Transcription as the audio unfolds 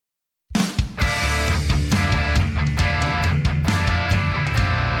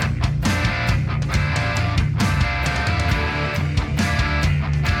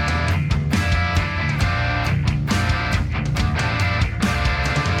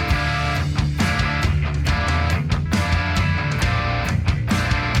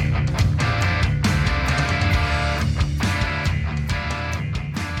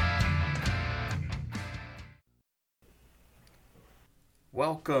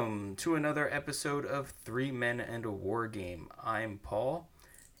welcome to another episode of Three Men and a War Game. I'm Paul,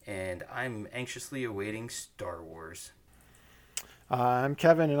 and I'm anxiously awaiting Star Wars. I'm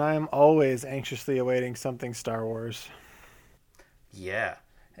Kevin, and I am always anxiously awaiting something Star Wars. Yeah,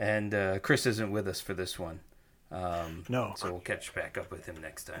 and Chris isn't with us for this one. No. So we'll catch back up with him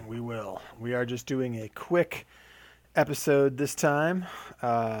next time. We will. We are just doing a quick episode this time,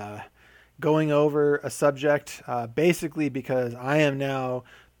 going over a subject basically because I am now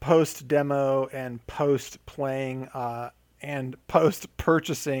post-demo and post-playing and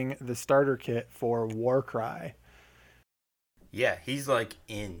post-purchasing the starter kit for Warcry. Yeah, he's like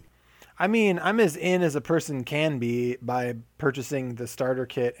in. I mean, I'm as in as a person can be by purchasing the starter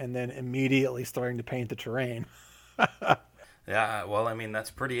kit and then immediately starting to paint the terrain. Yeah, well, I mean,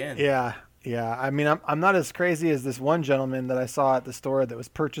 that's pretty in. Yeah. I mean, I'm not as crazy as this one gentleman that I saw at the store that was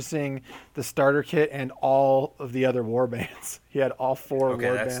purchasing the starter kit and all of the other war bands. He had all four war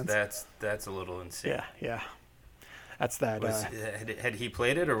bands. That's a little insane. Yeah. That's that. Had he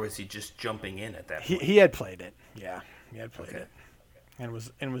played it, or was he just jumping in at that point? He had played it. Yeah, he had played it, and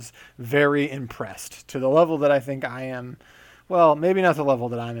was very impressed to the level that I think I am. Well, maybe not the level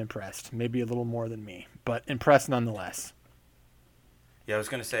that I'm impressed. Maybe a little more than me, but impressed nonetheless. Yeah, I was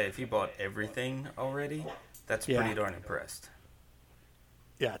going to say, if he bought everything already, that's pretty darn impressed.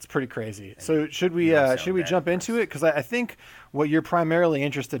 Yeah, it's pretty crazy. So should we jump into it? Because I think what you're primarily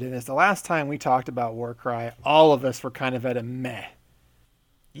interested in is the last time we talked about Warcry, all of us were kind of at a meh.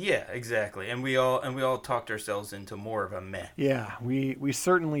 Yeah, exactly. And we all talked ourselves into more of a meh. Yeah, we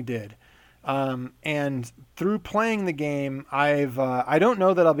certainly did. And through playing the game, I don't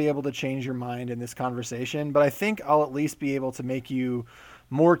know that I'll be able to change your mind in this conversation, but I think I'll at least be able to make you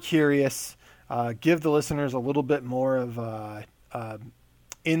more curious, give the listeners a little bit more of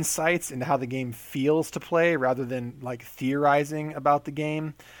insights into how the game feels to play rather than like theorizing about the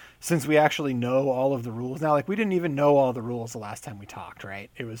game, since we actually know all of the rules now. Like, we didn't even know all the rules the last time we talked,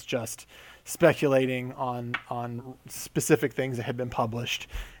 right? It was just speculating on specific things that had been published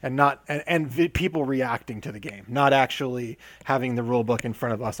and people reacting to the game, not actually having the rule book in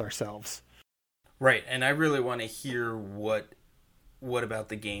front of us ourselves. Right. And I really want to hear what about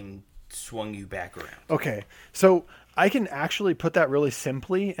the game swung you back around. Okay. So I can actually put that really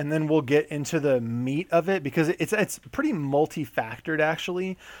simply, and then we'll get into the meat of it, because it's pretty multi-factored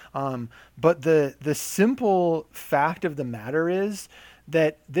actually. But the simple fact of the matter is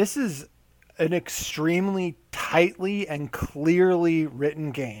that this is an extremely tightly and clearly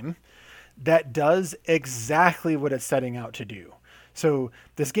written game that does exactly what it's setting out to do. So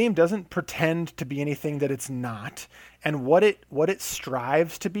this game doesn't pretend to be anything that it's not. And what it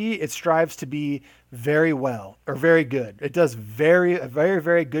strives to be very well, or very good. It does a very,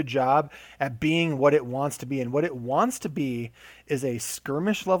 very good job at being what it wants to be. And what it wants to be is a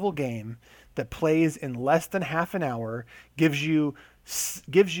skirmish level game that plays in less than half an hour, gives you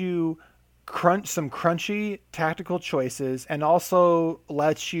some crunchy tactical choices, and also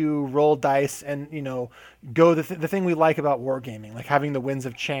lets you roll dice and, go the thing we like about wargaming, like having the winds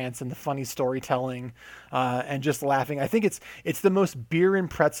of chance and the funny storytelling, and just laughing. I think it's the most beer and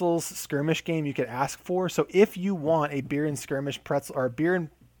pretzels skirmish game you could ask for. So if you want a beer and skirmish pretzel, or beer and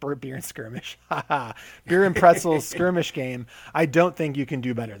skirmish, beer and pretzels skirmish game, I don't think you can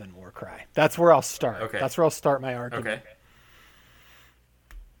do better than Warcry. That's where I'll start. Okay. That's where I'll start my argument. Okay.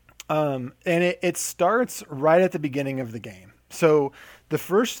 And it starts right at the beginning of the game. So the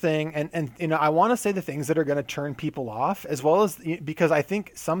first thing, and I want to say the things that are going to turn people off, as well as, because I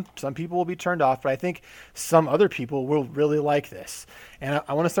think some people will be turned off, but I think some other people will really like this. And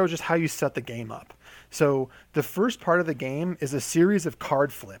I want to start with just how you set the game up. So the first part of the game is a series of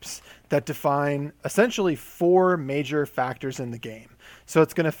card flips that define essentially four major factors in the game. So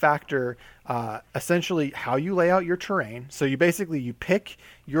it's going to factor essentially how you lay out your terrain. So you pick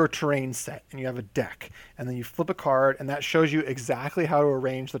your terrain set and you have a deck, and then you flip a card, and that shows you exactly how to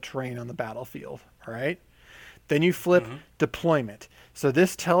arrange the terrain on the battlefield. All right. Then you flip deployment. So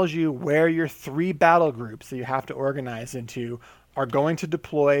this tells you where your three battle groups that you have to organize into are going to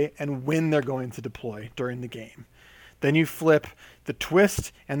deploy and when they're going to deploy during the game. Then you flip the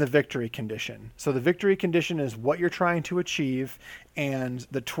twist and the victory condition. So the victory condition is what you're trying to achieve, and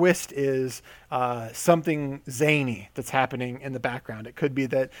the twist is something zany that's happening in the background. It could be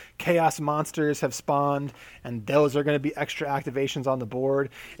that chaos monsters have spawned, and those are going to be extra activations on the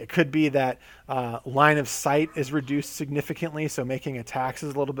board. It could be that line of sight is reduced significantly, so making attacks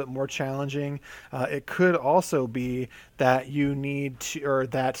is a little bit more challenging. It could also be that you need to, or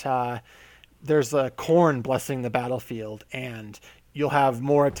that there's a corn blessing the battlefield, and you'll have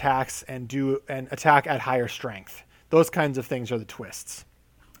more attacks and attack at higher strength. Those kinds of things are the twists.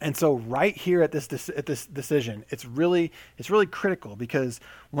 And so right here at this decision, it's really critical, because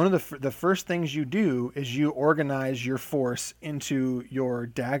one of the first things you do is you organize your force into your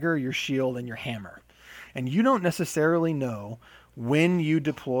dagger, your shield, and your hammer. And you don't necessarily know when you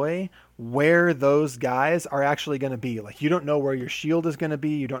deploy where those guys are actually going to be. Like, you don't know where your shield is going to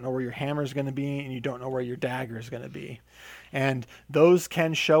be, you don't know where your hammer is going to be, and you don't know where your dagger is going to be. And those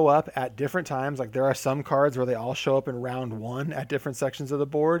can show up at different times. Like, there are some cards where they all show up in round 1 at different sections of the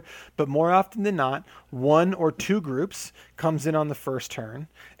board, but more often than not, 1 or 2 groups comes in on the first turn,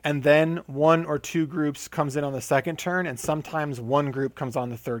 and then 1 or 2 groups comes in on the second turn, and sometimes 1 group comes on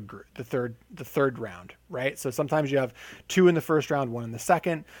the third round, right? So sometimes you have 2 in the first round, 1 in the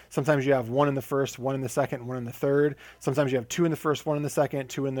second. Sometimes you have 1 in the first, 1 in the second, 1 in the third. Sometimes you have 2 in the first, 1 in the second,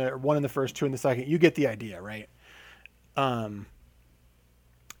 1 in the first, 2 in the second. You get the idea, right? And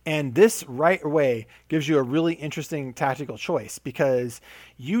this right away gives you a really interesting tactical choice, because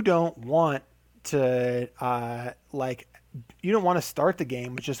you don't want to you don't want to start the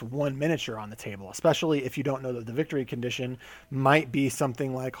game with just 1 miniature on the table, especially if you don't know that the victory condition might be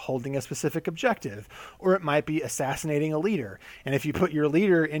something like holding a specific objective, or it might be assassinating a leader. And if you put your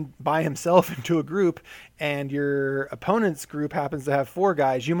leader in by himself into a group, and your opponent's group happens to have 4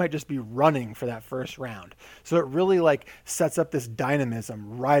 guys, you might just be running for that first round. So it really sets up this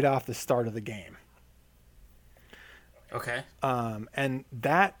dynamism right off the start of the game. Okay. And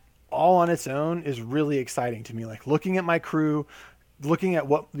that all on its own is really exciting to me. Like, looking at my crew, looking at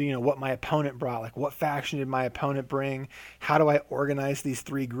what my opponent brought, like what faction did my opponent bring, how do I organize these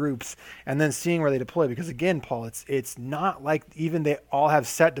 3 groups, and then seeing where they deploy. Because again, Paul, it's not like even they all have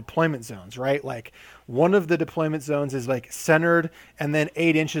set deployment zones, right? Like, one of the deployment zones is centered, and then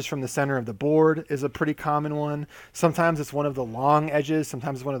 8 inches from the center of the board is a pretty common one. Sometimes it's one of the long edges,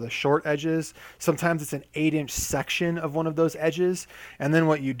 sometimes it's one of the short edges, sometimes it's an 8-inch section of one of those edges. And then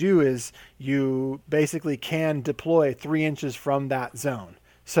what you do is you basically can deploy 3 inches from that zone.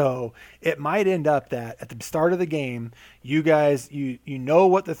 So it might end up that at the start of the game, you guys, you know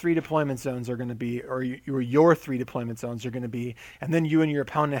what the 3 deployment zones are going to be, or your 3 deployment zones are going to be, and then you and your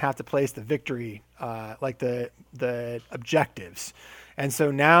opponent have to place the victory, the objectives. And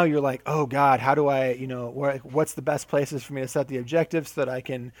so now you're like, oh God, how do I, what's the best places for me to set the objectives so that I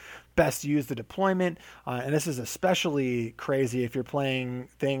can best use the deployment? And this is especially crazy if you're playing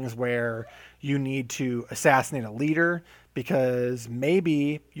things where you need to assassinate a leader, because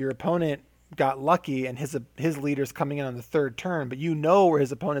maybe your opponent got lucky and his leader's coming in on the 3rd turn, but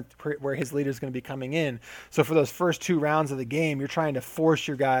where his leader's going to be coming in. So for those first 2 rounds of the game, you're trying to force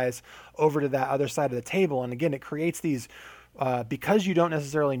your guys over to that other side of the table. And again, it creates these, because you don't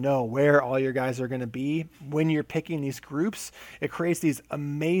necessarily know where all your guys are going to be when you're picking these groups, it creates these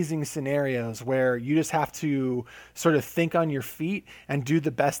amazing scenarios where you just have to sort of think on your feet and do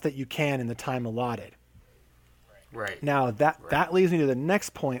the best that you can in the time allotted. Right. Now that leads me to the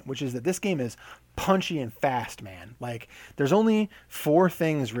next point, which is that this game is punchy and fast, man. Like, there's only 4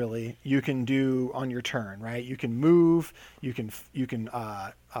 things really you can do on your turn, right? You can move, you can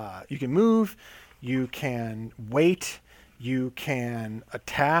move, you can wait, you can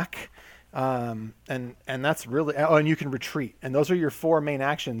attack, and that's really, and you can retreat. And those are your 4 main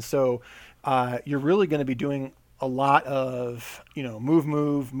actions. So you're really going to be doing a lot of,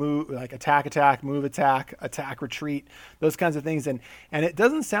 move, like attack, move, attack, retreat, those kinds of things. And it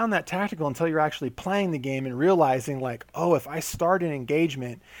doesn't sound that tactical until you're actually playing the game and realizing, like, oh, if I start an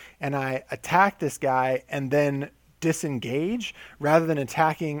engagement and I attack this guy and then disengage rather than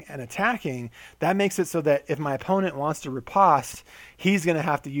attacking, that makes it so that if my opponent wants to riposte, he's going to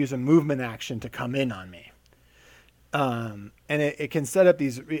have to use a movement action to come in on me. And it can set up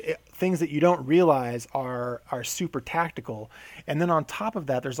these things that you don't realize are super tactical. And then on top of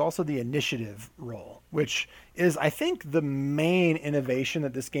that, there's also the initiative role, which is, I think, the main innovation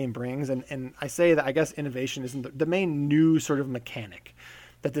that this game brings. And I say that, I guess innovation isn't the main new sort of mechanic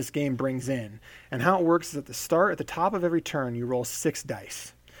that this game brings in. And how it works is at the top of every turn, you roll 6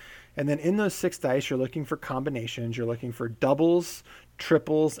 dice. And then in those 6 dice, you're looking for combinations. You're looking for doubles,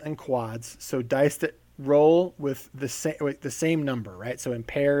 triples, and quads. So dice that roll with the same number, right? So in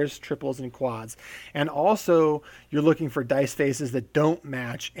pairs, triples, and quads. And also you're looking for dice faces that don't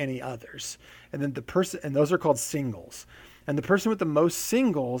match any others. And then those are called singles. And the person with the most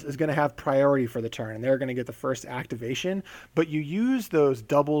singles is going to have priority for the turn, and they're going to get the first activation. But you use those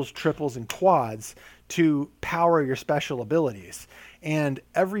doubles, triples, and quads to power your special abilities. And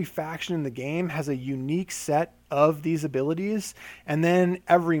every faction in the game has a unique set of these abilities, and then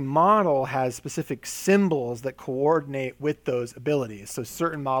every model has specific symbols that coordinate with those abilities. So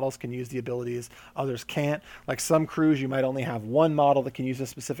certain models can use the abilities, others can't. Like some crews, you might only have one model that can use a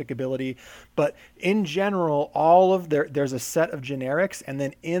specific ability, but in general, there's a set of generics, and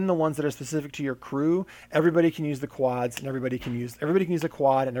then in the ones that are specific to your crew, everybody can use the quads, and everybody can use a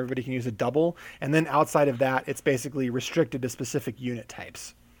quad, and everybody can use a double, and then outside of that, it's basically restricted to specific unit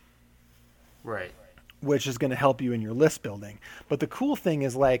types. Right. Which is going to help you in your list building. But the cool thing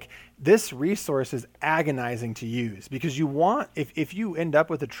is, like, this resource is agonizing to use because you want, if you end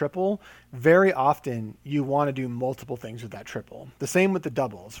up with a triple, very often you want to do multiple things with that triple. The same with the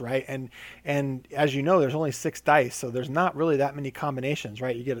doubles, right? And as you know, there's only 6 dice, so there's not really that many combinations,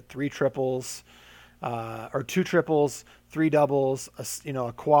 right? You get 3 triples, or 2 triples, 3 doubles,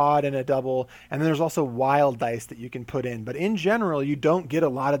 a quad and a double, and then there's also wild dice that you can put in. But in general, you don't get a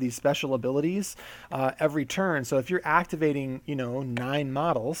lot of these special abilities every turn. So if you're activating, 9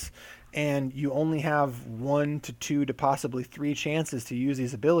 models, and you only have 1 to 2 to possibly 3 chances to use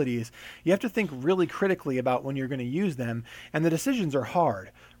these abilities, you have to think really critically about when you're going to use them. And the decisions are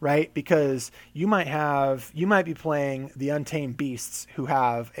hard, right? Because you might be playing the Untamed Beasts, who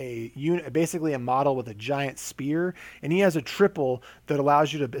have basically a model with a giant spear, and he has a triple that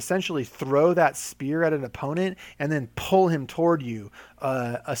allows you to essentially throw that spear at an opponent and then pull him toward you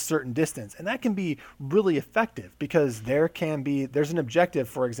a certain distance. And that can be really effective because there's an objective,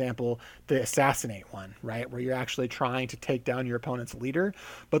 for example, the assassinate one, right? Where you're actually trying to take down your opponent's leader.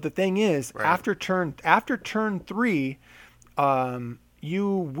 But the thing is, right, after turn 3,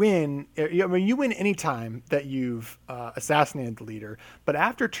 you win. You win any time that you've assassinated the leader. But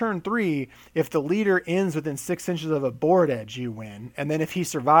after turn 3, if the leader ends within 6 inches of a board edge, you win. And then if he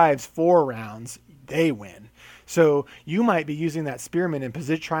survives 4 rounds, they win. So you might be using that spearman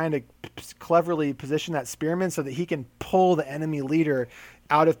and trying to cleverly position that spearman so that he can pull the enemy leader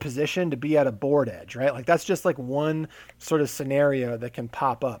out of position to be at a board edge, right? Like that's just like one sort of scenario that can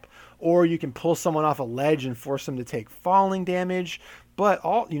pop up. Or you can pull someone off a ledge and force them to take falling damage. But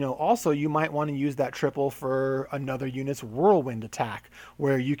also you might want to use that triple for another unit's whirlwind attack,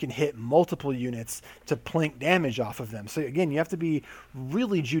 where you can hit multiple units to plink damage off of them. So again, you have to be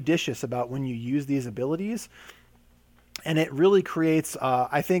really judicious about when you use these abilities. And it really creates,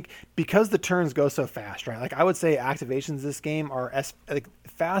 I think, because the turns go so fast, right? Like I would say activations this game are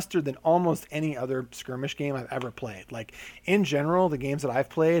faster than almost any other skirmish game I've ever played. Like in general, the games that I've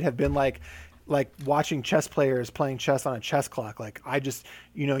played have been like watching chess players playing chess on a chess clock. Like I just,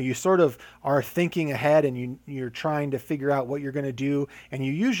 you sort of are thinking ahead and you're trying to figure out what you're going to do. And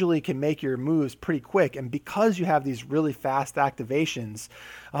you usually can make your moves pretty quick. And because you have these really fast activations,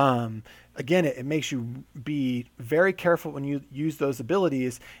 again, it makes you be very careful when you use those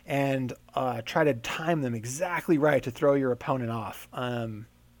abilities and try to time them exactly right to throw your opponent off.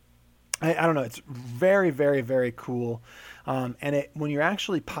 I don't know. It's very, very, very cool. And when you're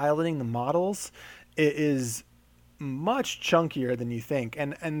actually piloting the models, it is much chunkier than you think.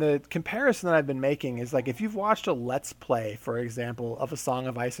 And the comparison that I've been making is like if you've watched a Let's Play, for example, of A Song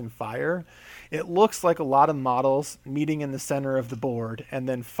of Ice and Fire, it looks like a lot of models meeting in the center of the board and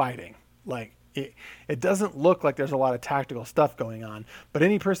then fighting. Like it doesn't look like there's a lot of tactical stuff going on. But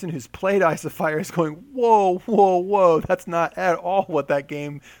any person who's played Ice of Fire is going, whoa, whoa, whoa. That's not at all what that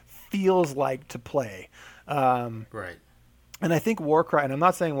game feels like to play. Right. And I think Warcry, and I'm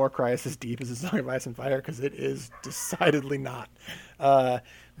not saying Warcry is as deep as A Song of Ice and Fire because it is decidedly not.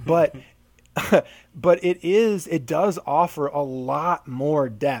 But it does offer a lot more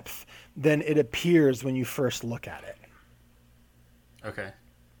depth than it appears when you first look at it. Okay.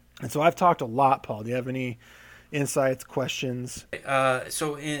 And so I've talked a lot, Paul. Do you have any insights, questions?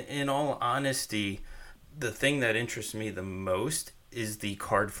 So in all honesty, the thing that interests me the most is the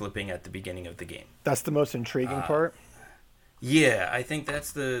card flipping at the beginning of the game. That's the most intriguing part? Yeah, I think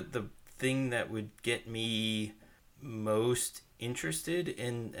that's the thing that would get me most interested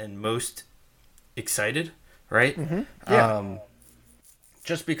and most excited, right? Mm-hmm. Yeah.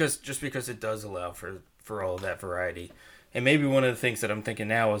 Just because it does allow for all of that variety. And maybe one of the things that I'm thinking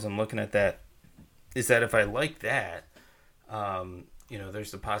now as I'm looking at that is that if I like that,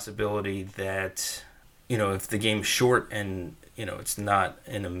 there's the possibility that, if the game's short and, it's not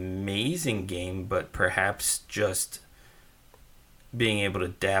an amazing game, but perhaps just being able to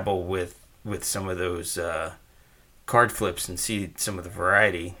dabble with some of those card flips and see some of the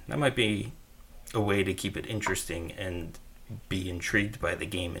variety, that might be a way to keep it interesting and be intrigued by the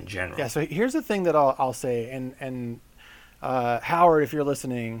game in general. Yeah, so here's the thing that I'll say, and Howard, if you're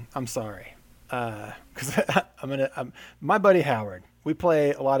listening, I'm sorry. Because my buddy Howard, we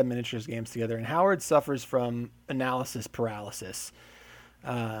play a lot of miniatures games together, and Howard suffers from analysis paralysis.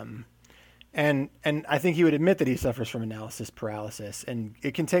 And I think he would admit that he suffers from analysis paralysis, and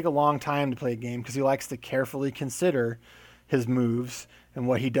it can take a long time to play a game because he likes to carefully consider his moves and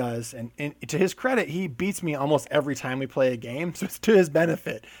what he does. And to his credit, he beats me almost every time we play a game, so it's to his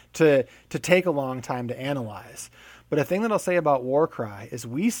benefit to take a long time to analyze. But a thing that I'll say about Warcry is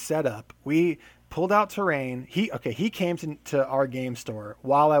we pulled out terrain. He came to our game store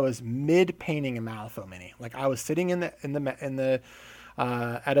while I was mid painting a Malifaux mini. Like I was sitting in the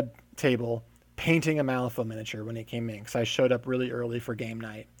at a table painting a Malifaux miniature when he came in, because I showed up really early for game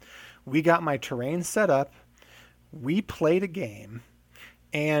night. We got my terrain set up. We played a game,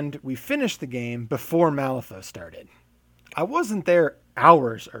 and we finished the game before Malifaux started. I wasn't there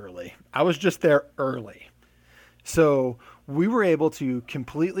hours early. I was just there early. So we were able to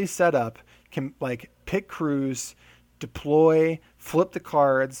completely set up, pick crews, deploy, flip the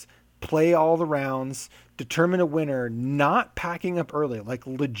cards, play all the rounds, determine a winner, not packing up early, like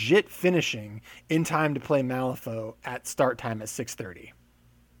legit finishing in time to play Malifaux at start time at 6:30.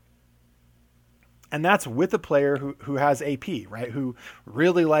 And that's with a player who has AP, right? Who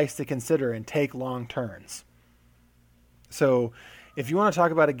really likes to consider and take long turns. So if you want to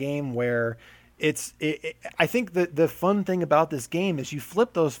talk about a game where I think the fun thing about this game is you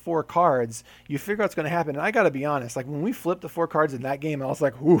flip those 4 cards, you figure out what's going to happen. And I got to be honest, like when we flipped the 4 cards in that game, I was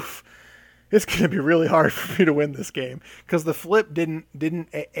like, oof, it's going to be really hard for me to win this game, because the flip didn't the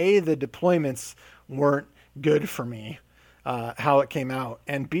deployments weren't good for me, how it came out,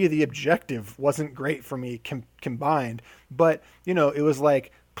 and B, the objective wasn't great for me combined. But it was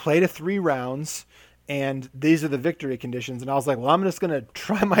like play to 3 rounds, and these are the victory conditions. And I was like, well, I'm just going to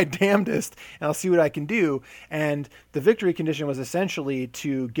try my damnedest and I'll see what I can do. And the victory condition was essentially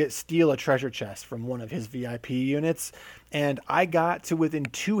to steal a treasure chest from one of his VIP units. And I got to within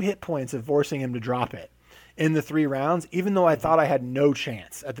 2 hit points of forcing him to drop it in the 3 rounds, even though I thought I had no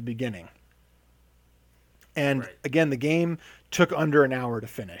chance at the beginning. And right. Again, the game took under an hour to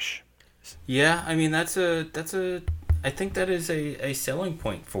finish. Yeah. I mean, I think that is a selling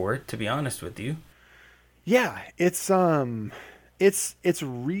point for it, to be honest with you. Yeah, it's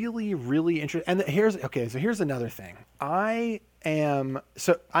really, really interesting. And here's another thing. I am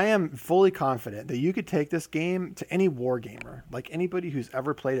fully confident that you could take this game to any war gamer, like anybody who's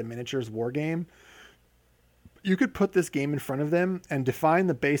ever played a miniatures war game. You could put this game in front of them and define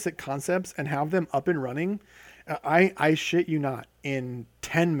the basic concepts and have them up and running. I shit you not, in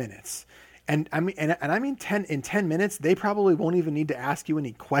 10 minutes. And I mean 10 minutes, they probably won't even need to ask you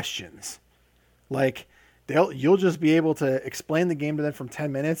any questions. Like, you'll just be able to explain the game to them from 10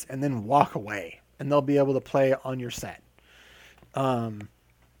 minutes and then walk away, and they'll be able to play on your set. I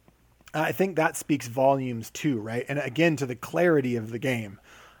think that speaks volumes too, right? And again, to the clarity of the game.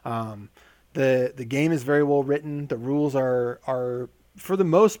 The game is very well written. The rules are for the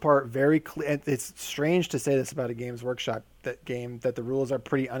most part very clear. It's strange to say this about a Games Workshop that the rules are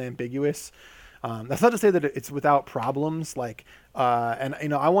pretty unambiguous. That's not to say that it's without problems. I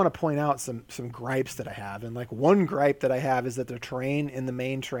want to point out some gripes that I have. And like one gripe that I have is that the terrain in the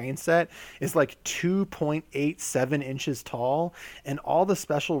main terrain set is like 2.87 inches tall, and all the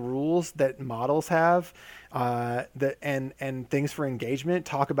special rules that models have, and things for engagement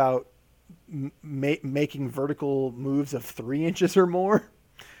talk about making vertical moves of 3 inches or more.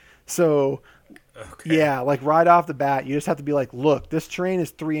 So. Okay. Yeah, like right off the bat, you just have to be like, look, this terrain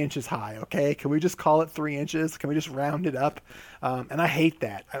is 3 inches high, okay? Can we just call it 3 inches? Can we just round it up? And I hate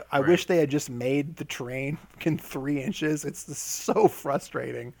that. I wish they had just made the terrain in 3 inches. It's so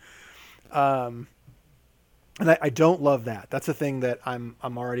frustrating. And I don't love that. That's a thing that I'm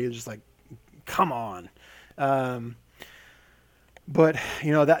already just like, come on. But,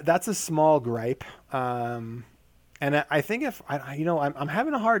 that's a small gripe. And I think I'm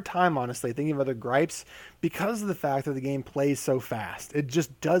having a hard time, honestly, thinking of other gripes because of the fact that the game plays so fast. It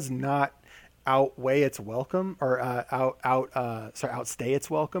just does not outweigh its welcome, or outstay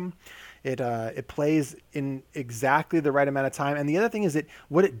its welcome. It plays in exactly the right amount of time. And the other thing is that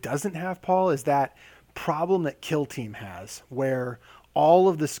what it doesn't have, Paul, is that problem that Kill Team has, where all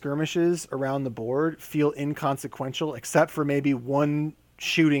of the skirmishes around the board feel inconsequential, except for maybe one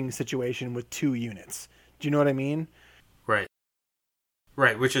shooting situation with 2 units. Do you know what I mean?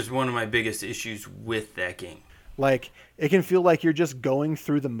 Right, which is one of my biggest issues with that game. Like, it can feel like you're just going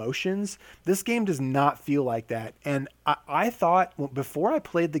through the motions. This game does not feel like that. And I thought, before I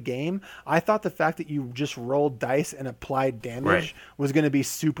played the game, I thought the fact that you just rolled dice and applied damage was going to be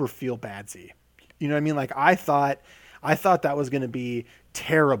super feel-badsy. You know what I mean? Like, I thought I thought that was going to be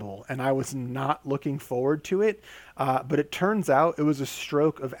terrible, and I was not looking forward to it. But it turns out it was a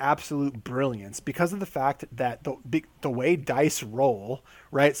stroke of absolute brilliance because of the fact that the way dice roll,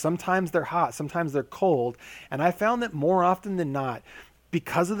 right? Sometimes they're hot, sometimes they're cold, and I found that more often than not,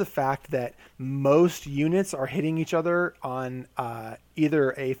 because of the fact that most units are hitting each other on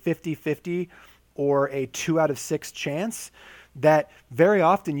either a 50-50 or a 2 out of 6 chance, that very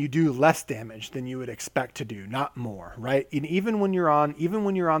often you do less damage than you would expect to do, not more, right? And even when you're on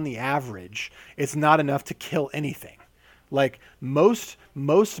the average, it's not enough to kill anything. Like most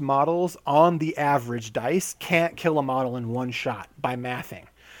models on the average dice can't kill a model in one shot by mathing.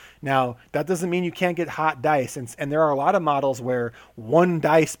 Now, that doesn't mean you can't get hot dice, and there are a lot of models where one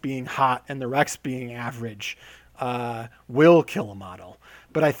dice being hot and the rest being average will kill a model.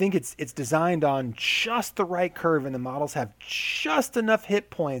 But I think it's designed on just the right curve, and the models have just enough hit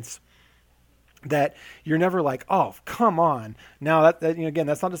points that you're never like, oh, come on. Now that again,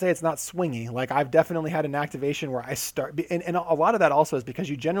 that's not to say it's not swingy. Like I've definitely had an activation where I start, and a lot of that also is because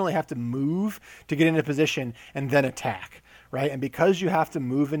you generally have to move to get into position and then attack. Right. And because you have to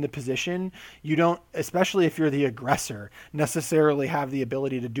move into position, you don't, especially if you're the aggressor, necessarily have the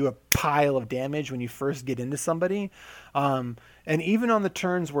ability to do a pile of damage when you first get into somebody. And even on the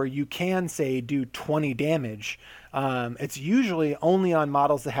turns where you can, say, do 20 damage, it's usually only on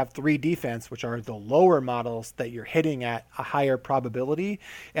models that have 3 defense, which are the lower models that you're hitting at a higher probability.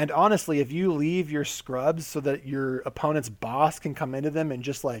 And honestly, if you leave your scrubs so that your opponent's boss can come into them and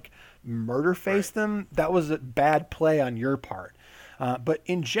just like murder face them, that was a bad play on your part. But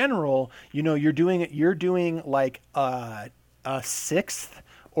in general, you're doing like a sixth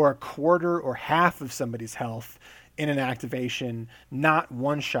or a quarter or half of somebody's health in an activation, not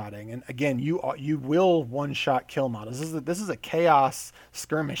one-shotting. And again, you will one-shot kill models. This is a chaos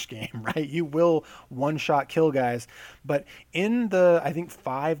skirmish game, right? You will one-shot kill guys. But in the, I think,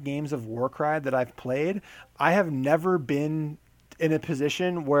 5 games of Warcry that I've played, I have never been in a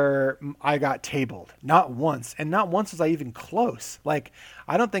position where I got tabled. Not once. And not once was I even close. Like,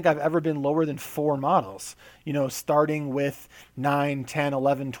 I don't think I've ever been lower than 4 models, starting with 9, 10,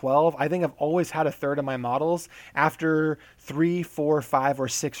 11, 12. I think I've always had a third of my models after 3, 4, 5, or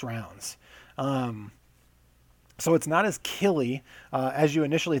 6 rounds. So it's not as killy as you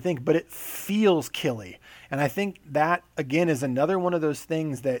initially think, but it feels killy. And I think that, again, is another one of those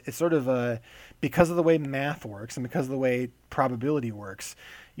things that is sort of because of the way math works and because of the way probability works,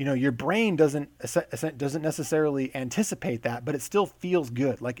 your brain doesn't necessarily anticipate that, but it still feels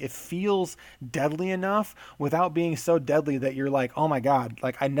good. Like it feels deadly enough without being so deadly that you're like, oh my God,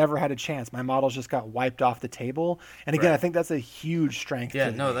 like I never had a chance. My models just got wiped off the table. And again, right. I think that's a huge strength.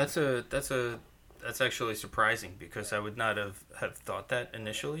 Yeah, no, that's actually surprising because I would not have thought that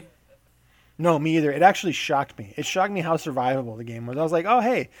initially. No, me either. It actually shocked me. It shocked me how survivable the game was. I was like, oh,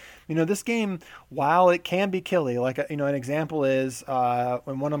 hey, this game, while it can be killy, like, an example is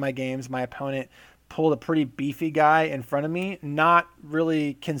in one of my games, my opponent pulled a pretty beefy guy in front of me, not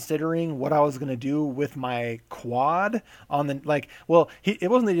really considering what I was going to do with my quad on the,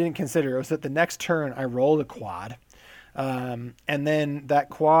 it wasn't that he didn't consider, it was that the next turn I rolled a quad. And then that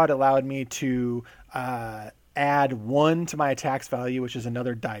quad allowed me to add 1 to my attacks value, which is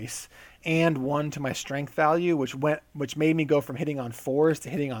another dice, and 1 to my strength value, which made me go from hitting on 4s to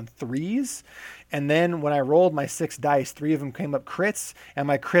hitting on 3s. And then when I rolled my 6 dice, 3 of them came up crits, and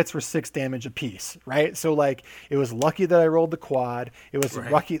my crits were 6 damage apiece, right? So like it was lucky that I rolled the quad. It was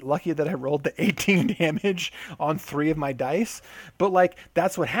right. lucky that I rolled the 18 damage on 3 of my dice. But like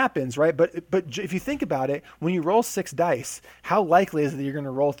that's what happens, right? But if you think about it, when you roll 6 dice, how likely is it that you're going to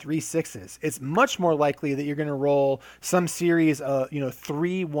roll 3 6s? It's much more likely that you're going to roll some series of 3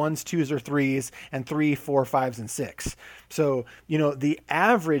 1s, 2s, or 3s, and 3 4 5s, and 6. So the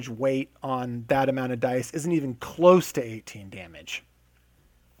average weight on that amount of dice isn't even close to 18 damage.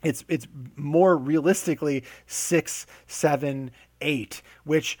 It's more realistically 6, 7, 8,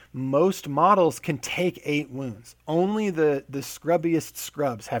 which most models can take 8 wounds. Only the scrubbiest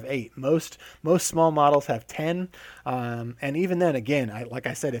scrubs have 8. Most small models have 10. And even then, again, like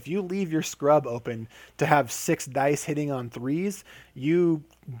I said, if you leave your scrub open to have 6 dice hitting on 3s, you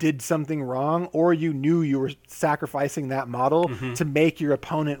did something wrong, or you knew you were sacrificing that model to make your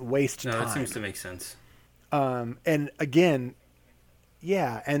opponent waste time. No, that seems to make sense. And again,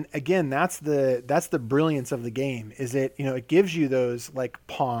 that's the brilliance of the game. Is it gives you those like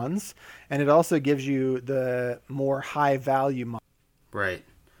pawns, and it also gives you the more high value models. Right,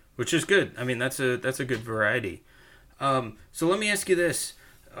 which is good. I mean, that's a good variety. So let me ask you this: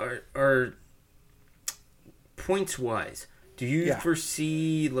 are points wise? Do you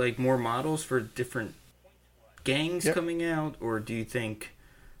foresee like more models for different gangs coming out, or do you think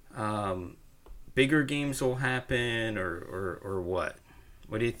bigger games will happen, or what?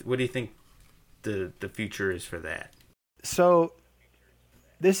 What do you think the future is for that? So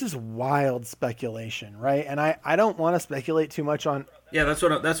this is wild speculation, right? And I don't want to speculate too much on. Yeah, that's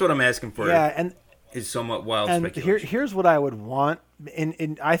what I'm asking for. Yeah, and is somewhat wild and speculation. Here's what I would want,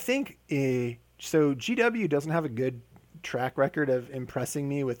 and I think so. GW doesn't have a good track record of impressing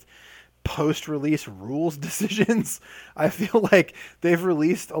me with post-release rules decisions. I feel like they've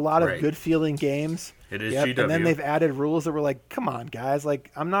released a lot of good-feeling games. It is GW, and then they've added rules that were like, "Come on, guys!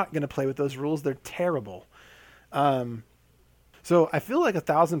 Like, I'm not going to play with those rules. They're terrible." So I feel like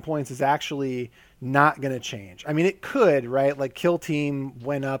 1,000 points is actually not going to change. I mean, it could, right? Like Kill Team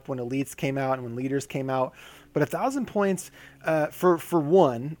went up when Elites came out and when Leaders came out. But 1,000 points, for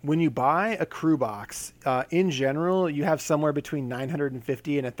one, when you buy a crew box, in general, you have somewhere between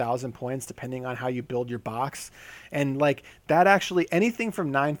 950 and 1,000 points, depending on how you build your box. And like that, actually, anything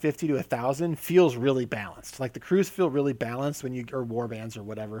from 950 to 1,000 feels really balanced. Like the crews feel really balanced when or warbands or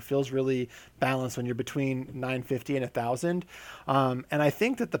whatever, feels really balanced when you're between 950 and 1,000. And I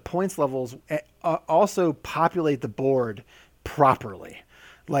think that the points levels also populate the board properly.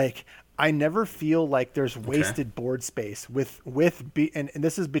 Like, I never feel like there's wasted board space and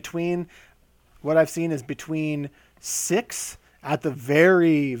this is between what I've seen is between 6 at the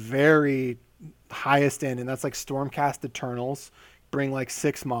very, very highest end. And that's like Stormcast Eternals, bring like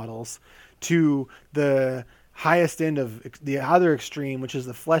 6 models, to the highest end of the other extreme, which is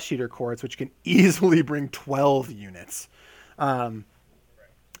the Flesh Eater Courts, which can easily bring 12 units. And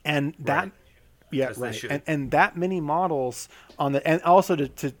that, yeah, right. And that many models on the, and also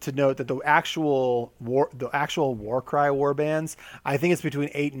to note that the actual Warcry warbands, I think it's between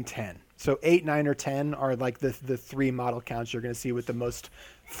 8 and 10. So 8, 9, or 10 are like the 3 model counts you're going to see with the most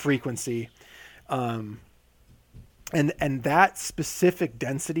frequency. And that specific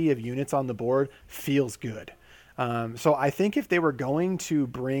density of units on the board feels good. So I think if they were going to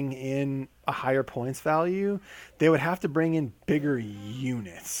bring in a higher points value, they would have to bring in bigger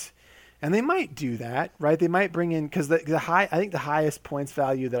units. And they might do that, right? They might bring in, because I think the highest points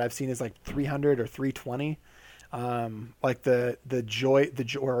value that I've seen is like 300 or 320. Like the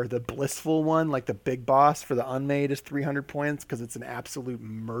blissful one, like the big boss for the unmade is 300 points because it's an absolute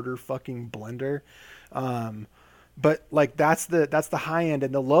murder fucking blender. But like that's the high end,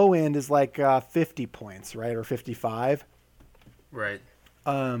 and the low end is like 50 points, right, or 55. Right.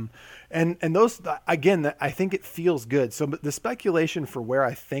 And those, again, I think it feels good. So the speculation for where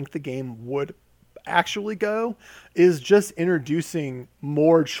I think the game would actually go is just introducing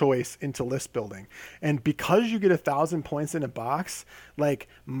more choice into list building. And because you get 1,000 points in a box, like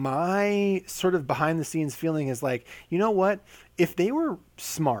my sort of behind the scenes feeling is like, you know what? If they were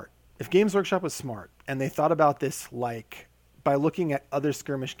smart, if Games Workshop was smart and they thought about this, like by looking at other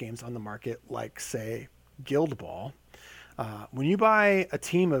skirmish games on the market, like say Guild Ball, when you buy a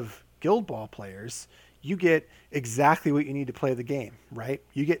team of Guild Ball players, you get exactly what you need to play the game, right?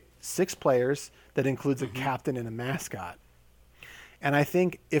 You get 6 players that includes a captain and a mascot. And I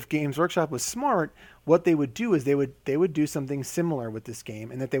think if Games Workshop was smart, what they would do is they would do something similar with this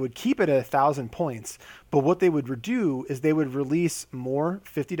game, and that they would keep it at 1,000 points. But what they would do is they would release more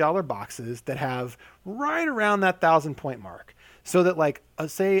 $50 boxes that have right around that 1,000 point mark, so that like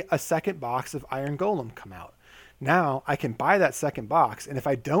say a second box of Iron Golem come out. Now I can buy that second box, and if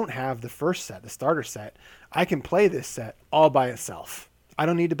I don't have the first set, the starter set, I can play this set all by itself. I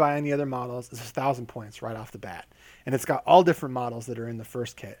don't need to buy any other models. It's 1,000 points right off the bat. And it's got all different models that are in the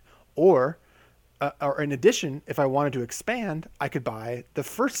first kit. Or in addition, if I wanted to expand, I could buy the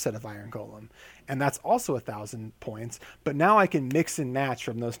first set of Iron Golem. And that's also 1,000 points. But now I can mix and match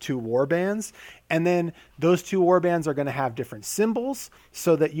from those 2 warbands. And then those 2 warbands are going to have different symbols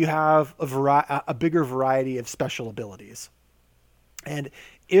so that you have a bigger variety of special abilities. And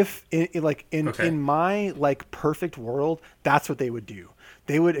if in my like perfect world, that's what they would do.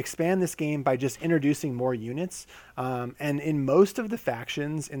 They would expand this game by just introducing more units. And in most of the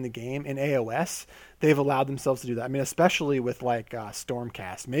factions in the game, in AOS, they've allowed themselves to do that. I mean, especially with like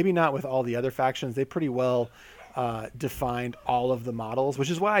Stormcast. Maybe not with all the other factions. They pretty well defined all of the models, which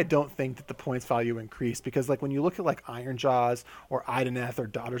is why I don't think that the points value increased, because like when you look at like Ironjaws or Ideneth or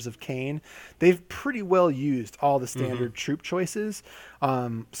Daughters of Cain, they've pretty well used all the standard troop choices.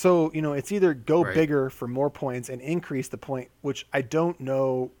 So, you know, it's either go bigger for more points and increase the point, which I don't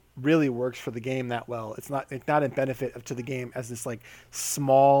know really works for the game that well. It's not a benefit to the game as this like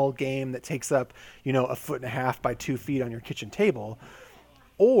small game that takes up, you know, 1.5 feet by 2 feet on your kitchen table.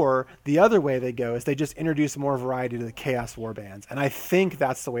 Or the other way they go is they just introduce more variety to the Chaos Warbands. And I think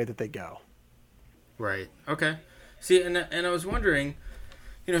that's the way that they go. Right. Okay. See, and I was wondering,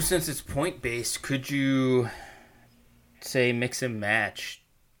 since it's point based, could you say mix and match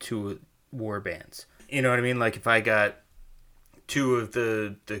two war bands? You know what I mean? Like if I got two of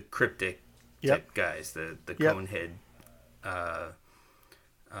the cryptic type guys, the Conehead,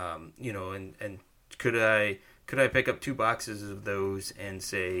 and could I pick up two boxes of those and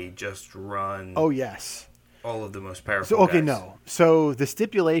say just run? Oh yes. All of the most powerful. So okay, guys? no. So the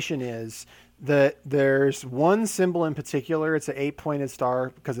stipulation is that there's one symbol in particular. It's an 8-pointed star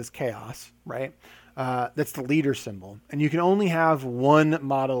because it's chaos, right? That's the leader symbol, and you can only have one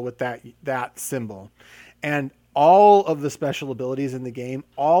model with that symbol. And all of the special abilities in the game,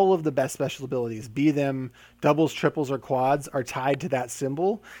 all of the best special abilities, be them doubles, triples, or quads, are tied to that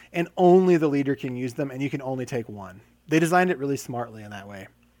symbol, and only the leader can use them, and you can only take one. They designed it really smartly in that way.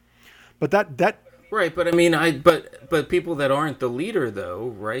 But that right, but I mean, but people that aren't the leader though,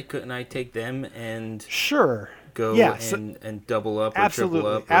 right? Couldn't I take them and sure go and double up or absolutely,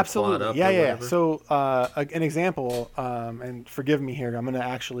 triple up or absolutely, quad up yeah, or yeah. whatever? So an example, and forgive me here, I'm going to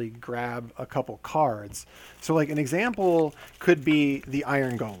actually grab a couple cards. So like an example could be the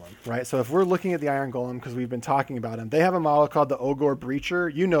Iron Golem, right? So if we're looking at the Iron Golem because we've been talking about him, they have a model called the Ogor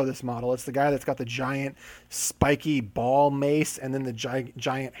Breacher. You know this model. It's the guy that's got the giant spiky ball mace and then the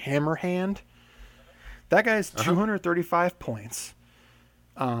giant hammer hand. That guy's 235 points.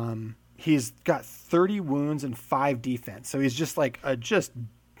 He's got 30 wounds and 5 defense. So he's just like a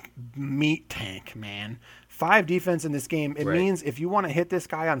meat tank, man. 5 defense in this game. It means if you want to hit this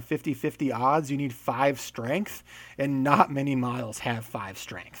guy on 50-50 odds, you need 5 strength, and not many models have 5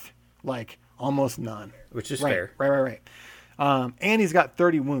 strength. Like almost none. Which is fair. Right. And he's got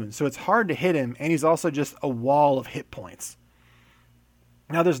 30 wounds, so it's hard to hit him, and he's also just a wall of hit points.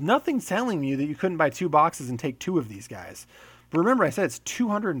 Now, there's nothing telling you that you couldn't buy 2 boxes and take 2 of these guys. But remember, I said it's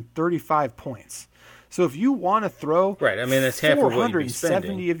 235 points. So if you want to throw that's half of what you'd be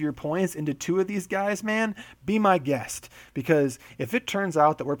 470 of your points into 2 of these guys, man, be my guest. Because if it turns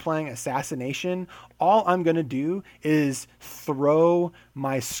out that we're playing Assassination, all I'm going to do is throw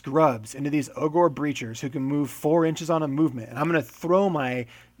my scrubs into these Ogor Breachers who can move 4 inches on a movement. And I'm going to throw my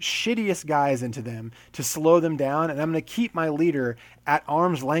shittiest guys into them to slow them down. And I'm going to keep my leader at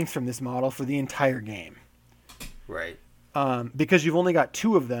arm's length from this model for the entire game. Right. Because you've only got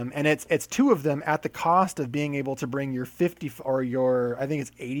 2 of them, and it's 2 of them at the cost of being able to bring your 50 or your, I think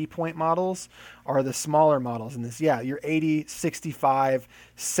it's 80 point models are the smaller models in this. Yeah, your 80, 65,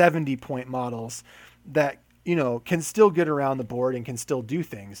 70 point models that, can still get around the board and can still do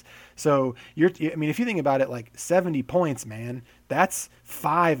things. So if you think about it, like 70 points, man, that's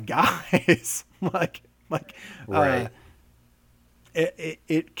 5 guys. Right.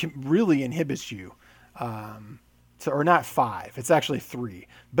 It can really inhibits you. So, or not 5, it's actually 3,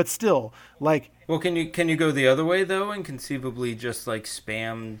 but still, like. Well, can you go the other way though, and conceivably just like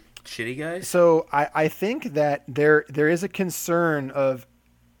spam shitty guys? So I think that there is a concern of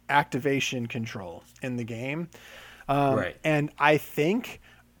activation control in the game, right? And I think,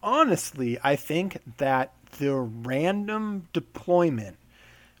 honestly, that the random deployment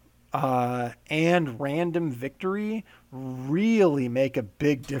and random victory really make a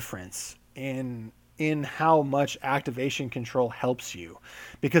big difference in how much activation control helps you.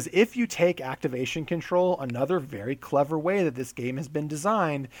 Because if you take activation control, another very clever way that this game has been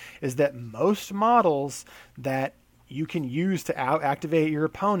designed is that most models that you can use to out-activate your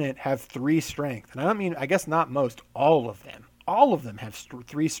opponent have 3 strength. And I guess not most, all of them. All of them have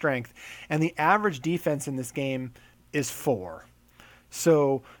 3 strength. And the average defense in this game is 4.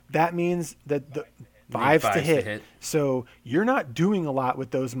 So that means that the 5s to hit. So you're not doing a lot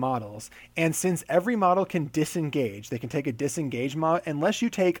with those models. And since every model can disengage, they can take a disengage mod, unless you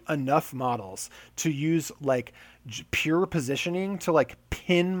take enough models to use like pure positioning to like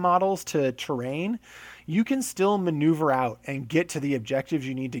pin models to terrain, you can still maneuver out and get to the objectives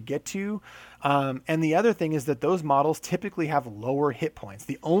you need to get to. And the other thing is that those models typically have lower hit points.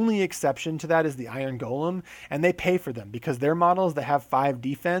 The only exception to that is the Iron Golem, and they pay for them because their models that have 5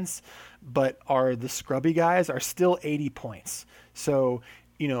 defense but are the scrubby guys are still 80 points. So,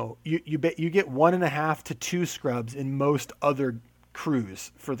 you get 1.5 to 2 scrubs in most other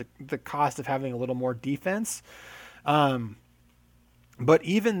crews for the cost of having a little more defense. But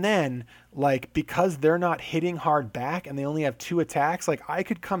even then, like, because they're not hitting hard back and they only have 2 attacks, like I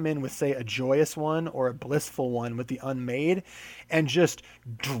could come in with, say, a joyous one or a blissful one with the unmade and just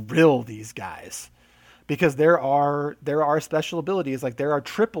drill these guys. Because there are special abilities, like there are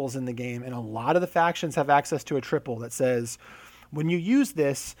triples in the game, and a lot of the factions have access to a triple that says, when you use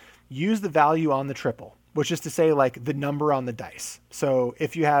this, use the value on the triple. which is to say like the number on the dice. So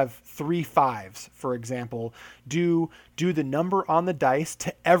if you have 3 5s, for example, do the number on the dice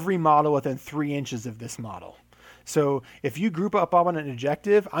to every model within 3 inches of this model. So if you group up on an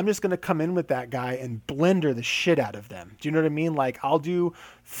objective, I'm just going to come in with that guy and blender the shit out of them. Do you know what I mean? Like I'll do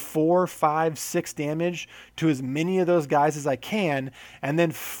 4, 5, 6 damage to as many of those guys as I can, and then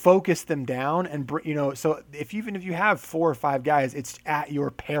focus them down. And so even if you have 4 or 5 guys, it's at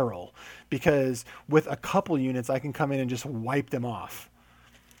your peril, because with a couple units, I can come in and just wipe them off.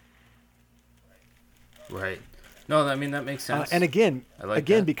 Right. No, I mean, that makes sense. And again,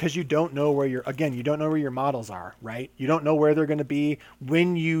 that. Because you don't know where your models are, right? You don't know where they're going to be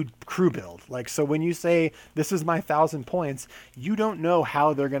when you crew build. Like, so when you say, this is my 1,000 points, you don't know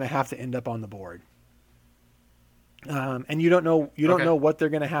how they're going to have to end up on the board. And you don't know what they're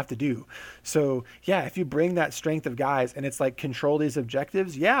going to have to do. So yeah, if you bring that strength of guys and it's like control these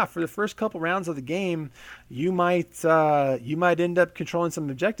objectives, yeah, for the first couple rounds of the game, you might end up controlling some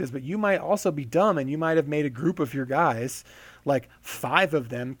objectives, but you might also be dumb and you might have made a group of your guys, like 5 of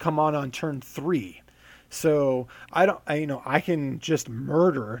them come on turn 3. So I can just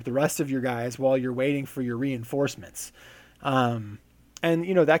murder the rest of your guys while you're waiting for your reinforcements. And,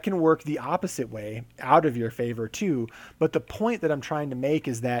 that can work the opposite way out of your favor too. But the point that I'm trying to make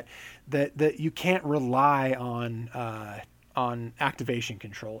is that you can't rely on activation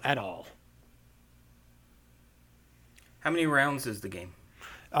control at all. How many rounds is the game?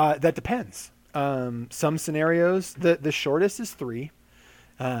 That depends. Some scenarios, the shortest is 3.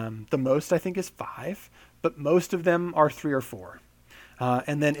 The most I think is 5, but most of them are 3 or 4.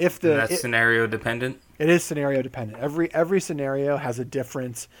 And then that's scenario dependent. It is scenario dependent. Every scenario has a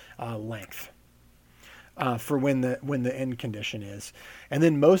different length for when the end condition is, and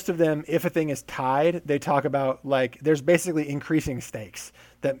then most of them, if a thing is tied, they talk about like there's basically increasing stakes.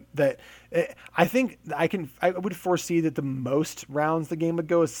 I think I would foresee that the most rounds the game would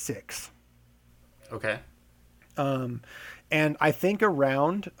go is 6. Okay. And I think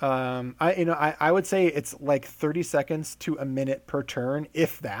around, I would say it's like 30 seconds to a minute per turn,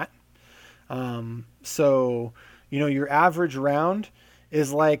 if that. So, your average round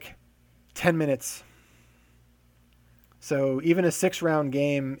is like 10 minutes. So even a 6-round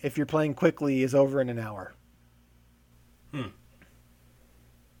game, if you're playing quickly, is over in an hour.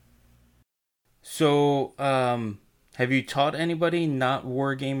 So, have you taught anybody not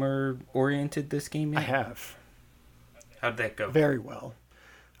Wargamer oriented this game yet? I have. How'd that go? Very well.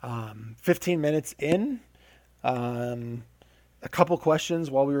 15 minutes in, a couple questions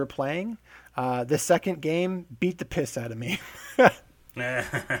while we were playing. The second game beat the piss out of me. Well,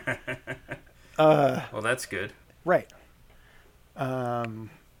 that's good. Right.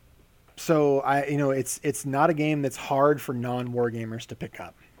 So it's not a game that's hard for non-wargamers to pick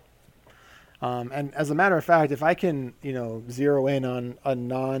up. And as a matter of fact, if I can, zero in on a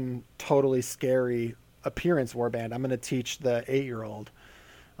non-totally scary appearance warband, I'm going to teach the 8-year-old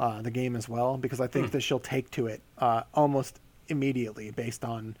the game as well, because I think that she'll take to it almost immediately based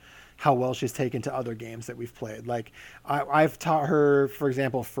on how well she's taken to other games that we've played. Like I've taught her, for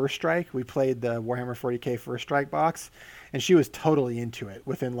example, First Strike. We played the Warhammer 40K First Strike box, and she was totally into it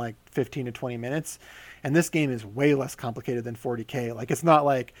within like 15 to 20 minutes. And this game is way less complicated than 40K. Like, it's not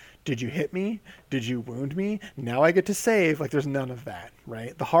like, did you hit me? Did you wound me? Now I get to save. Like, there's none of that,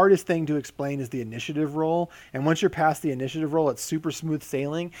 right? The hardest thing to explain is the initiative roll. And once you're past the initiative roll, it's super smooth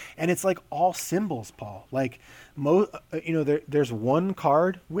sailing. And it's like all symbols, Paul. Like, there's one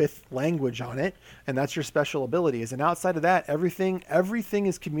card with language on it, and that's your special abilities. And outside of that, everything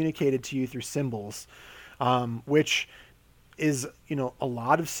is communicated to you through symbols, which is, a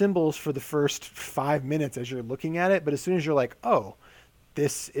lot of symbols for the first 5 minutes as you're looking at it. But as soon as you're like, oh,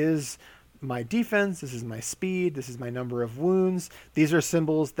 this is my defense, this is my speed, this is my number of wounds, these are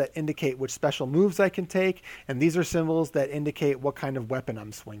symbols that indicate which special moves I can take, and these are symbols that indicate what kind of weapon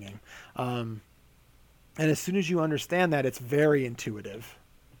I'm swinging. And as soon as you understand that, it's very intuitive.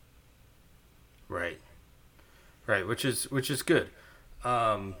 Right, which is good.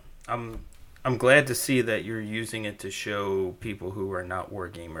 I'm glad to see that you're using it to show people who are not war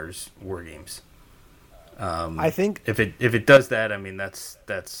games. I think if it does that, I mean that's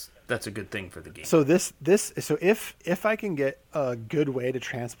a good thing for the game. So if I can get a good way to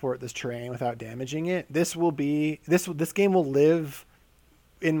transport this terrain without damaging it, this game will live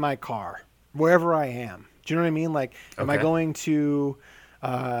in my car wherever I am. Do you know what I mean? Like, am I going to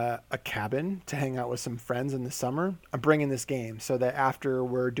a cabin to hang out with some friends in the summer? I'm bringing this game so that after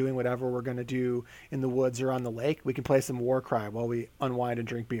we're doing whatever we're going to do in the woods or on the lake, we can play some Warcry while we unwind and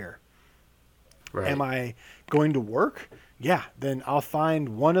drink beer. Right. Am I going to work? Yeah, then I'll find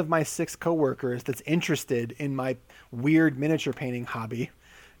one of my 6 coworkers that's interested in my weird miniature painting hobby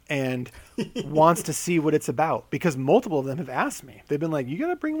and wants to see what it's about, because multiple of them have asked me. They've been like, you got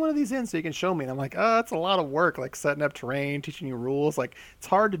to bring one of these in so you can show me. And I'm like, oh, that's a lot of work, like setting up terrain, teaching you rules. Like, it's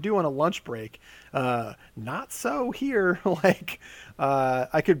hard to do on a lunch break. Not so here. Like,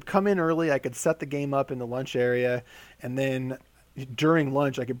 I could come in early. I could set the game up in the lunch area. And then during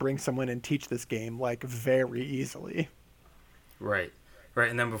lunch, I could bring someone and teach this game, like, very easily. Right. Right.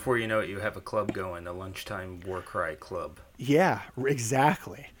 And then before you know it, you have a club going, a lunchtime Warcry club. Yeah,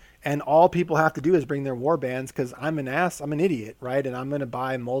 exactly. And all people have to do is bring their war bands, because I'm an idiot, right? And I'm going to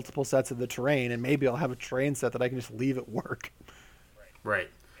buy multiple sets of the terrain, and maybe I'll have a terrain set that I can just leave at work. Right.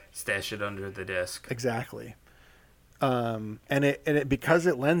 Stash it under the desk. Exactly. And it because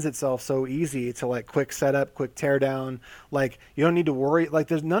it lends itself so easy to like quick setup, quick teardown. Like, you don't need to worry. Like,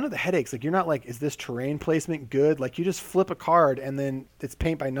 there's none of the headaches. Like, you're not like, is this terrain placement good? Like, you just flip a card and then it's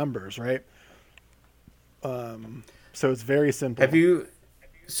paint by numbers, right? So it's very simple.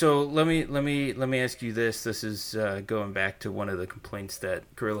 So let me ask you this. This is going back to one of the complaints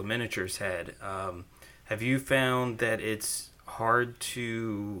that Guerrilla Miniatures had. Have you found that it's hard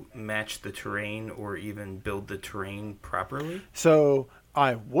to match the terrain or even build the terrain properly? So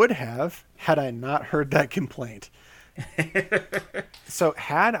I would have, had I not heard that complaint. So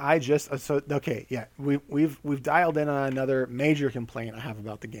had I just okay, yeah, we've dialed in on another major complaint I have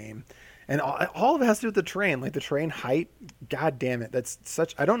about the game. And all of it has to do with the terrain, like the terrain height. God damn it.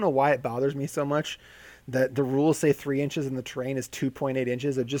 I don't know why it bothers me so much that the rules say 3 inches and the terrain is 2.8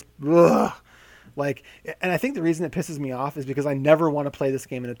 inches. It just, ugh. Like, and I think the reason it pisses me off is because I never want to play this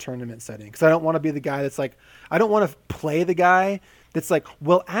game in a tournament setting. Because I don't want to be the guy that's like, I don't want to play the guy that's like,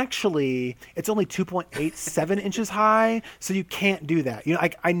 well, actually, it's only 2.87 inches high, so you can't do that. You know,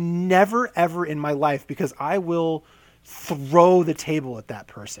 I never, ever in my life, because I will throw the table at that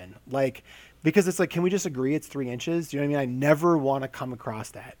person. Like, because it's like, can we just agree it's 3 inches? Do you know what I mean? I never want to come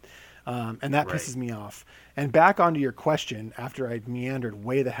across that. And that pisses me off. And back onto your question, after I meandered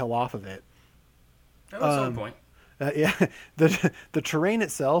way the hell off of it. That was on point. Yeah, the terrain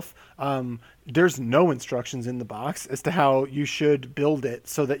itself, there's no instructions in the box as to how you should build it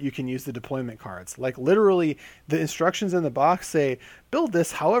so that you can use the deployment cards. Like, literally, the instructions in the box say, build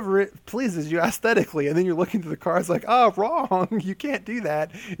this however it pleases you aesthetically. And then you're looking through the cards like, oh, wrong. You can't do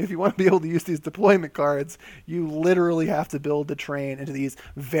that. If you want to be able to use these deployment cards, you literally have to build the terrain into these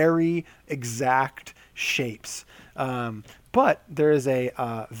very exact shapes. But there is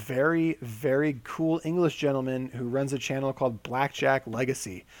a very, very cool English gentleman who runs a channel called Blackjack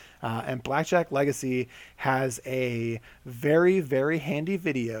Legacy. And Blackjack Legacy has a very, very handy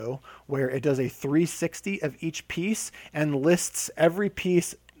video where it does a 360 of each piece and lists every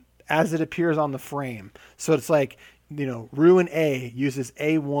piece as it appears on the frame. So it's like, you know, Ruin A uses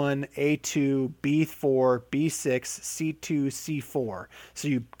A1, A2, B4, B6, C2, C4. So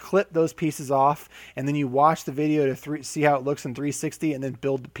you clip those pieces off, and then you watch the video to see how it looks in 360, and then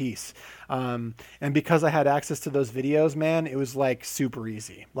build the piece. And because I had access to those videos, man, it was like super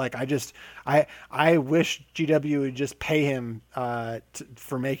easy. Like, I wish GW would just pay him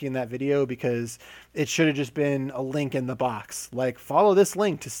for making that video, because it should have just been a link in the box. Like, follow this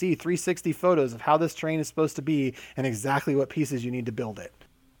link to see 360 photos of how this terrain is supposed to be and exactly what pieces you need to build it.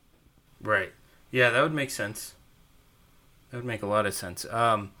 Right. Yeah, that would make sense. That would make a lot of sense.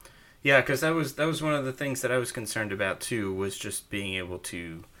 Yeah, because that was one of the things that I was concerned about too, was just being able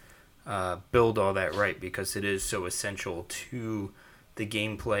to build all that right, because it is so essential to the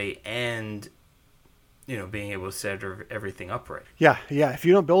gameplay and, you know, being able to set everything up right. Yeah. If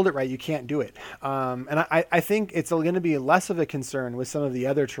you don't build it right, you can't do it. And I think it's going to be less of a concern with some of the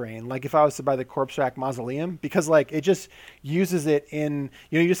other terrain. Like, if I was to buy the Corpse Rack Mausoleum, because like it just uses it in,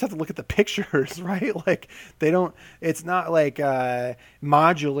 you know, you just have to look at the pictures, right? Like, it's not like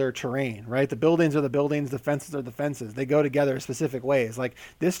modular terrain, right? The buildings are the buildings, the fences are the fences. They go together specific ways. Like,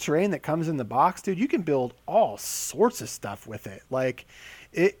 this terrain that comes in the box, dude, you can build all sorts of stuff with it. Like,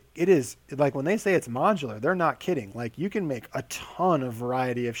 it is, like, when they say it's modular, they're not kidding. Like, you can make a ton of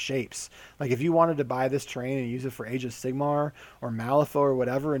variety of shapes. Like, if you wanted to buy this terrain and use it for Age of Sigmar or Malifaux or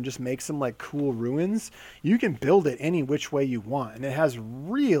whatever and just make some like cool ruins, you can build it any which way you want. And it has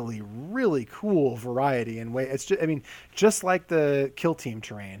really, really cool variety and way. It's just, I mean, just like the Kill Team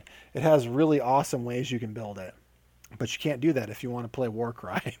terrain, it has really awesome ways you can build it. But you can't do that if you want to play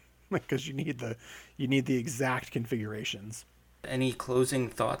Warcry, because you need the exact configurations. Any closing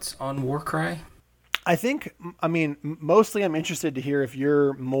thoughts on Warcry? I think, I mean, mostly I'm interested to hear if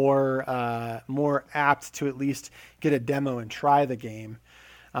you're more apt to at least get a demo and try the game.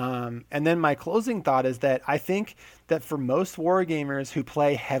 And then my closing thought is that I think that for most war gamers who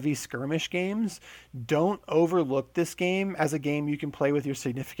play heavy skirmish games, don't overlook this game as a game you can play with your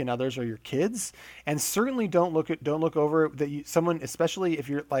significant others or your kids, and certainly don't look over that someone, especially if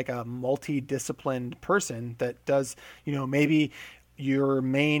you're like a multi-disciplined person that does, maybe your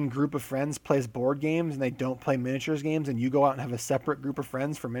main group of friends plays board games and they don't play miniatures games, and you go out and have a separate group of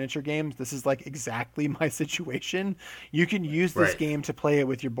friends for miniature games. This is like exactly my situation. You can use this game to play it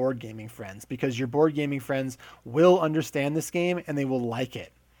with your board gaming friends, because your board gaming friends will understand this game and they will like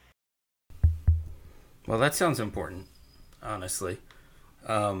it. Well, that sounds important, honestly.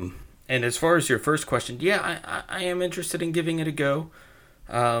 And as far as your first question, yeah, I am interested in giving it a go.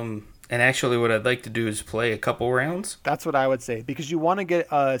 And actually what I'd like to do is play a couple rounds. That's what I would say, because you want to get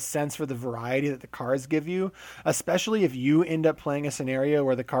a sense for the variety that the cards give you, especially if you end up playing a scenario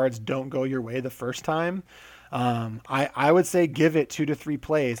where the cards don't go your way the first time. I would say give it 2 to 3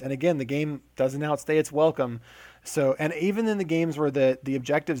 plays. And again, the game doesn't outstay its welcome. So, and even in the games where the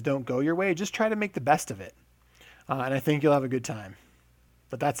objectives don't go your way, just try to make the best of it. And I think you'll have a good time.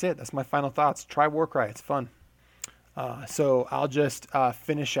 But that's it. That's my final thoughts. Try Warcry. It's fun. So I'll just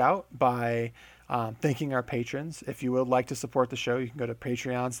finish out by thanking our patrons. If you would like to support the show, you can go to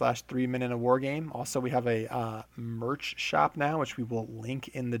Patreon/3MinAWarGame. Also, we have a merch shop now, which we will link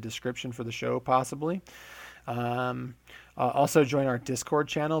in the description for the show, possibly. Also join our Discord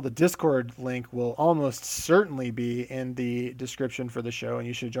channel. The Discord link will almost certainly be in the description for the show, and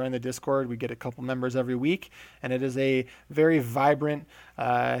you should join the Discord. We get a couple members every week, and it is a very vibrant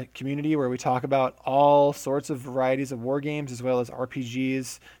community where we talk about all sorts of varieties of war games, as well as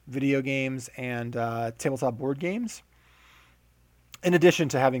RPGs, video games, and tabletop board games, in addition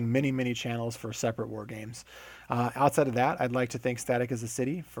to having many, many channels for separate war games. Outside of that, I'd like to thank Static as a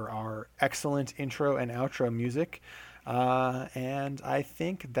City for our excellent intro and outro music. And I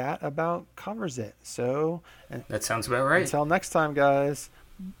think that about covers it. So that sounds about right. Until next time, guys.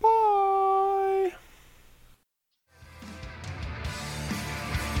 Bye.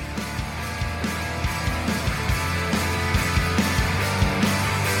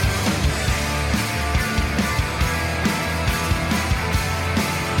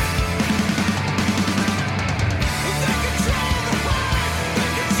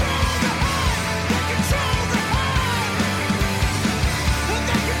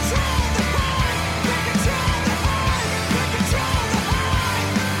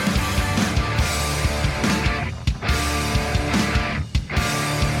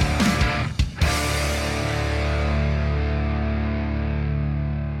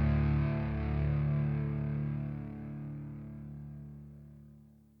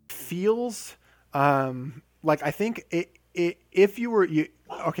 Feels like, I think if you were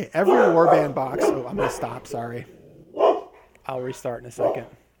okay, every warband box. Oh, I'm gonna stop. Sorry, I'll restart in a second.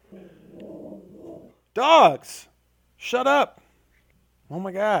 Dogs, shut up! Oh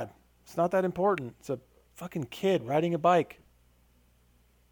my god, it's not that important. It's a fucking kid riding a bike.